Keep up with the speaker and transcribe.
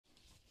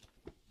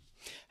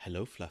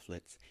Hello,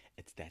 Fluflets.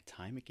 It's that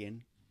time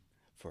again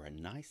for a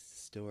nice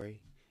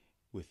story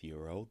with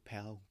your old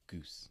pal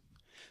Goose.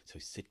 So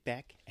sit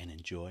back and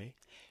enjoy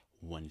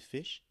one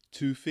fish,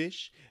 two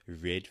fish,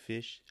 red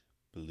fish,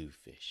 blue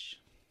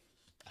fish.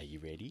 Are you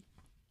ready?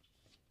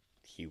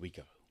 Here we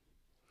go.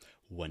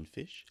 One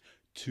fish,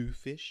 two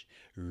fish,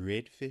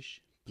 red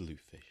fish, blue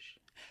fish,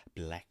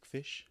 black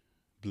fish,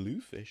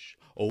 blue fish,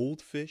 old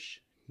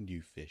fish,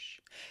 new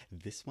fish.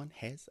 This one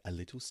has a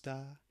little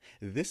star.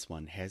 This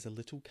one has a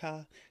little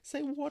car.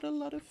 Say what a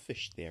lot of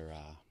fish there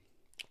are.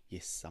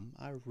 Yes, some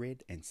are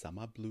red and some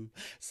are blue.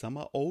 Some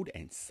are old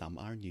and some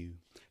are new.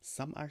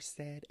 Some are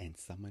sad and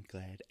some are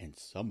glad. And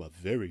some are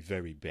very,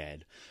 very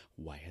bad.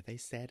 Why are they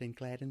sad and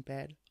glad and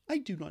bad? I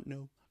do not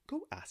know.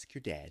 Go ask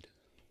your dad.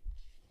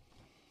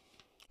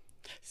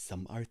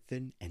 Some are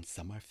thin and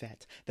some are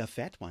fat. The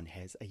fat one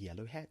has a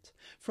yellow hat.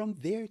 From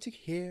there to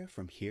here,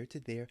 from here to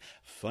there,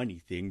 funny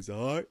things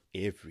are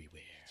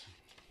everywhere.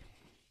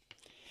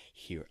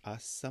 Here are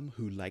some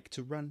who like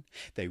to run.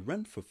 They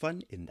run for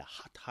fun in the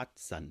hot, hot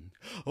sun.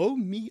 Oh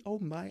me, oh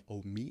my,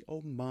 oh me,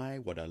 oh my,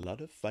 what a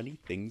lot of funny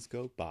things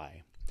go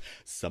by.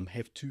 Some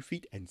have 2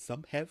 feet and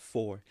some have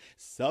 4.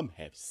 Some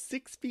have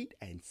 6 feet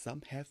and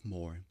some have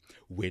more.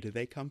 Where do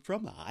they come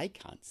from? I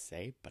can't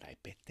say, but I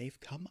bet they've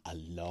come a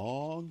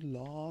long,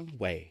 long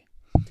way.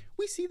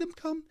 We see them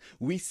come,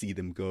 we see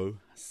them go.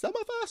 Some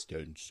are fast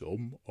and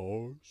some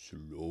are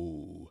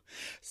slow.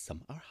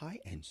 Some are high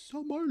and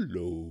some are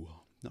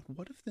low. Not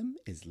one of them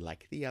is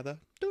like the other.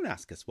 Don't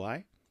ask us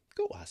why.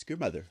 Go ask your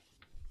mother.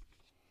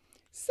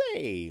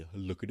 Say,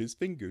 look at his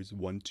fingers.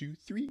 1, 2,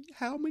 3.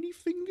 How many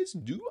fingers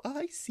do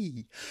I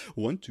see?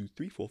 1, 2,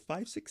 3, 4,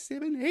 5, 6,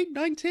 7, 8,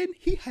 9, 10.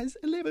 He has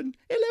 11.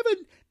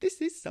 11!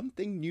 This is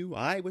something new.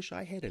 I wish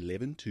I had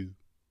 11 too.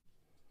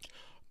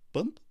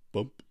 Bump,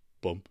 bump,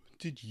 bump.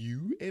 Did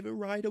you ever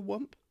ride a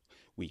wump?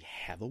 We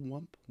have a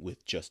wump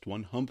with just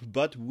 1 hump,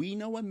 but we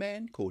know a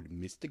man called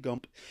Mr.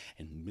 Gump,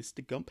 and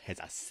Mr. Gump has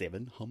a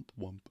 7-hump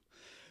wump.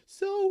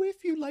 So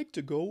if you like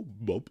to go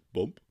bump,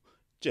 bump,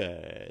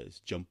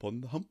 just jump on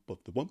the hump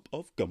of the wump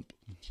of Gump.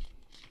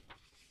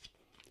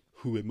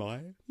 Who am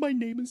I? My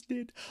name is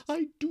Ned.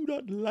 I do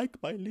not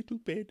like my little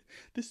bed.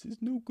 This is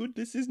no good,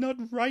 this is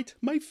not right.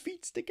 My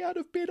feet stick out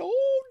of bed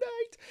all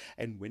night,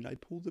 and when I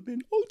pull them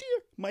in, oh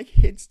dear, my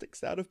head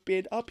sticks out of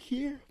bed up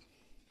here.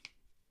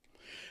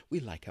 We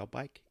like our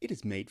bike, it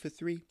is made for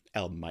 3.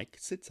 Our Mike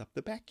sits up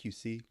the back, you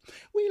see.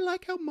 We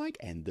like our Mike,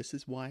 and this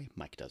is why.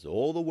 Mike does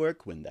all the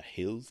work when the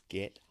hills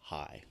get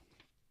high.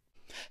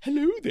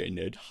 Hello there,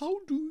 Ned,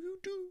 how do you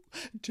do?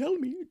 Tell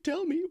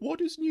me,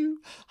 what is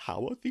new?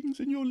 How are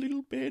things in your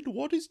little bed?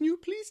 What is new?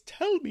 Please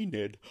tell me,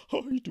 Ned.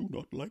 I do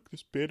not like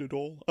this bed at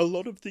all. A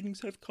lot of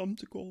things have come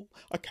to go.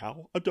 A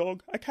cow, a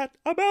dog, a cat,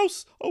 a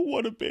mouse. Oh,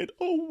 what a bed,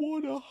 oh,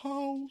 what a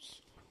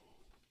house.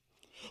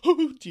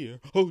 Oh dear,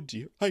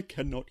 I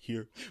cannot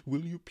hear.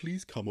 Will you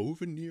please come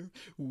over near?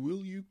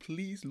 Will you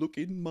please look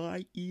in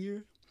my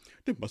ear?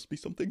 There must be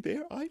something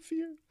there, I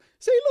fear.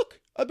 Say, look,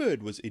 a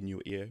bird was in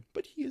your ear,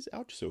 but he is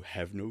out, so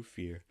have no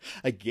fear.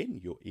 Again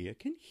your ear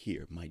can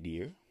hear, my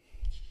dear.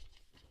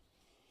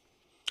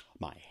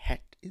 My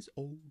hat is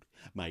old,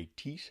 my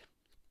teeth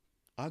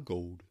are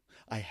gold.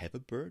 I have a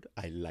bird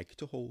I like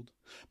to hold.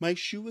 My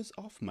shoe is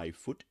off, my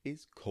foot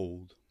is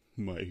cold.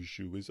 My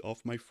shoe is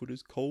off, my foot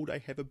is cold. I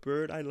have a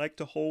bird I like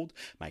to hold.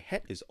 My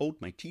hat is old,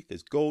 my teeth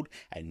is gold.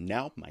 And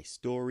now my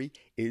story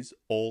is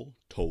all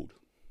told.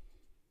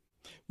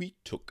 We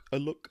took a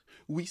look,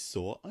 we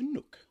saw a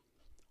nook.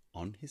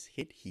 On his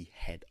head he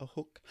had a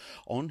hook.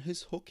 On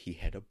his hook he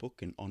had a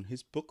book, and on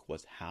his book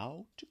was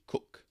how to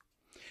cook.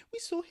 We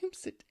saw him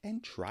sit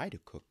and try to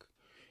cook.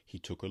 He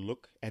took a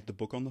look at the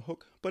book on the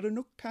hook, but a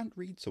nook can't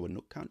read, so a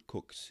nook can't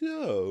cook.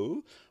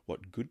 So,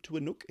 what good to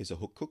a nook is a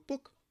hook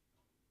cookbook?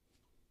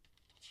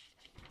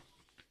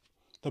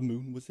 The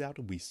moon was out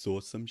and we saw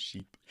some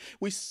sheep.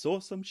 We saw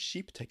some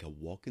sheep take a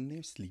walk in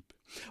their sleep.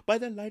 By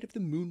the light of the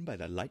moon, by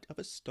the light of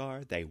a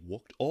star, they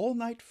walked all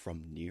night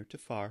from near to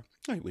far.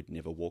 I would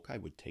never walk, I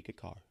would take a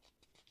car.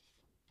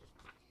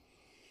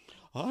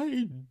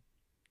 I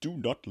do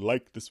not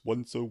like this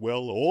one so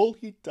well. All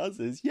he does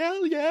is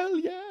yell, yell,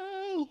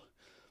 yell.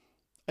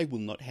 I will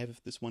not have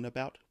this one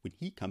about. When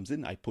he comes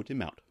in, I put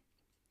him out.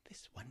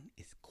 This one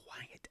is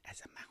quiet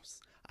as a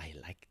mouse. I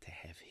like to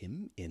have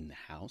him in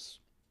the house.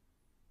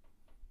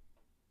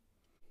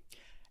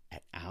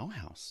 At our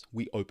house,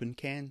 we open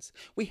cans.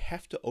 We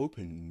have to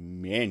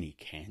open many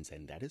cans,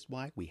 and that is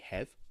why we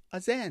have a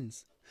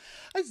Zans.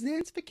 A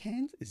Zans for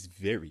cans is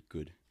very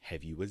good.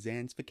 Have you a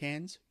Zans for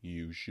cans?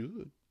 You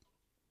should.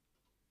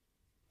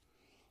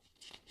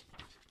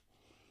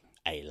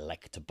 I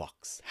like to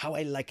box. How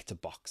I like to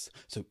box.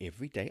 So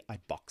every day I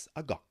box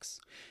a gox.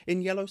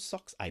 In yellow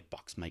socks, I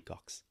box my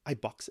gox. I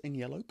box in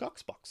yellow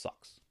gox box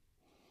socks.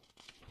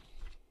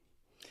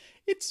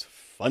 It's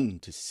fun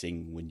to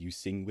sing when you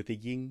sing with a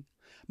ying.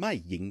 My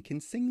ying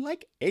can sing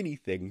like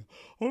anything.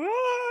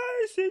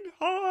 I sing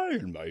high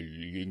and my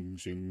ying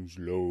sings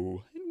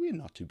low. And we're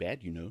not too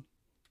bad, you know.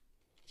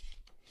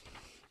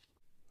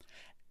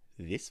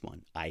 This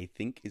one I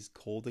think is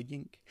called a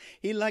yink.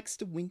 He likes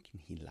to wink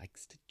and he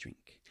likes to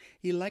drink.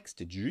 He likes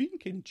to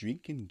drink and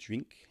drink and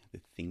drink.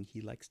 The thing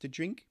he likes to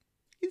drink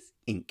is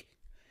ink.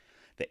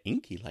 The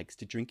ink he likes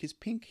to drink is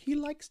pink. He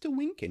likes to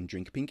wink and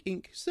drink pink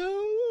ink. So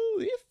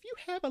if you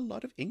have a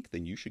lot of ink,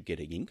 then you should get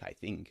a yink, I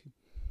think.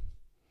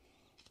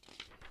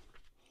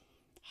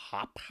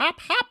 Hop,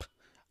 hop, hop!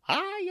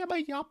 I am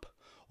a yop.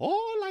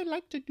 All I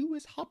like to do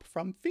is hop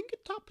from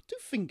fingertop to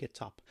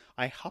fingertop.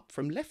 I hop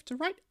from left to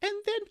right, and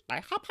then I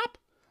hop, hop.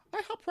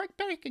 I hop right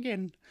back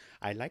again.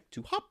 I like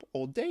to hop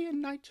all day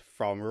and night,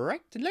 from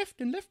right to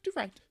left and left to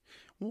right.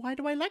 Why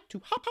do I like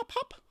to hop, hop,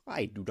 hop?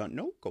 I do not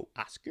know. Go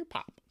ask your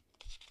pop.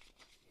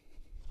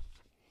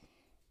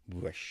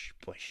 Brush,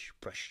 brush,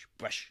 brush,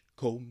 brush,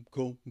 comb,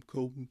 comb,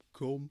 comb,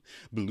 comb.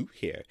 Blue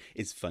hair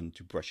is fun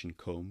to brush and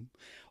comb.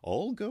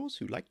 All girls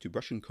who like to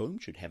brush and comb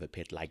should have a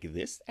pet like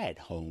this at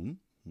home.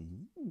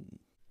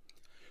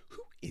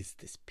 Who is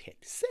this pet?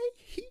 Say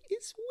he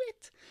is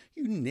wet.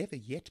 You never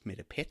yet met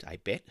a pet, I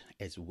bet,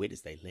 as wet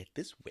as they let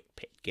this wet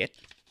pet get.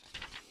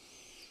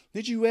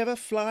 Did you ever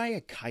fly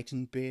a kite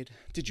in bed?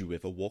 Did you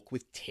ever walk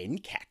with 10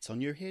 cats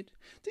on your head?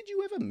 Did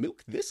you ever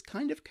milk this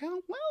kind of cow?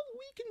 Well,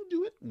 we can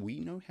do it. We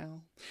know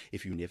how.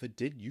 If you never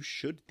did, you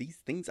should. These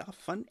things are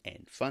fun,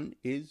 and fun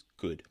is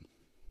good.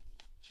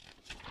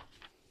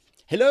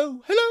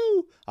 Hello,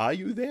 hello, are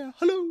you there?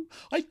 Hello,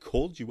 I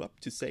called you up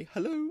to say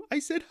hello. I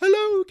said,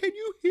 hello, can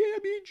you hear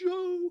me,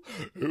 Joe?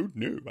 Oh,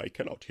 no, I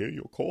cannot hear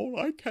your call.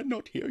 I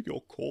cannot hear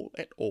your call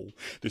at all.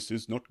 This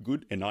is not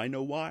good, and I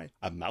know why.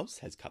 A mouse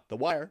has cut the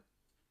wire.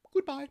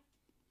 Goodbye.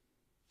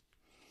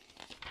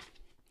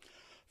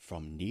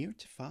 From near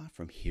to far,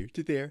 from here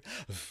to there,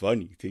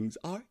 funny things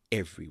are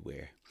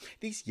everywhere.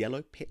 These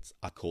yellow pets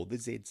are called the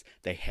Zeds.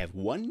 They have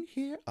one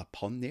hair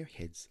upon their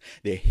heads.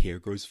 Their hair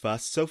grows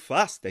fast, so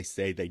fast they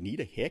say they need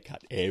a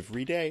haircut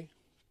every day.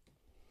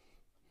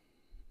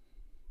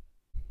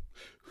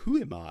 Who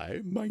am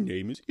I? My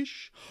name is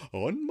Ish.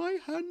 On my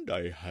hand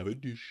I have a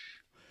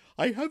dish.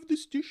 I have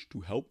this dish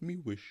to help me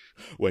wish.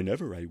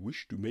 Whenever I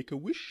wish to make a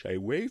wish, I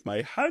wave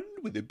my hand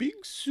with a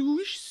big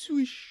swish,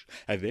 swish.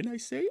 And then I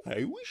say,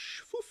 I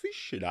wish for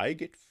fish, and I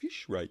get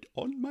fish right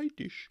on my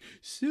dish.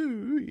 So,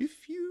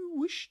 if you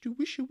wish to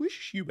wish a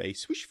wish, you may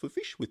swish for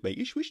fish with my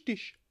Ish Wish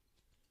dish.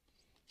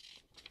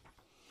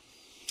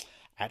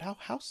 At our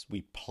house,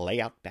 we play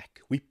out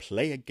back. We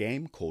play a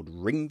game called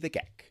Ring the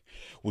Gack.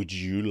 Would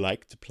you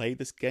like to play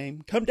this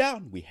game? Come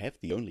down, we have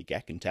the only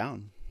gack in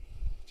town.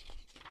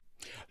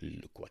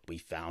 Look what we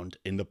found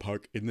in the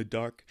park in the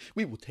dark.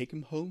 We will take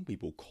him home, we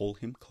will call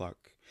him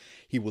Clark.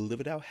 He will live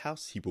at our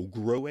house, he will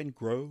grow and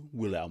grow.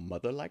 Will our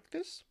mother like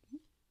this?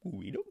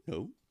 We don't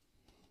know.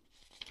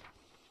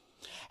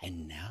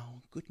 And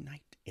now, good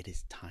night, it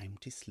is time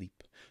to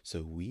sleep.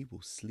 So we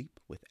will sleep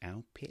with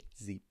our pet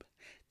Zeep.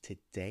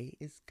 Today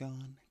is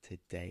gone,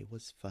 today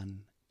was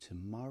fun.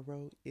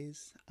 Tomorrow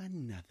is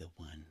another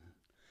one.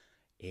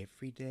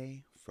 Every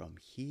day, from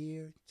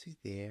here to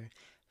there,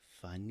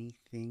 funny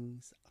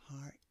things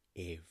are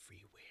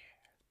everywhere.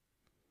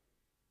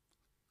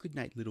 Good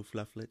night, little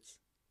fluflets.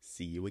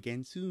 See you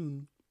again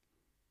soon.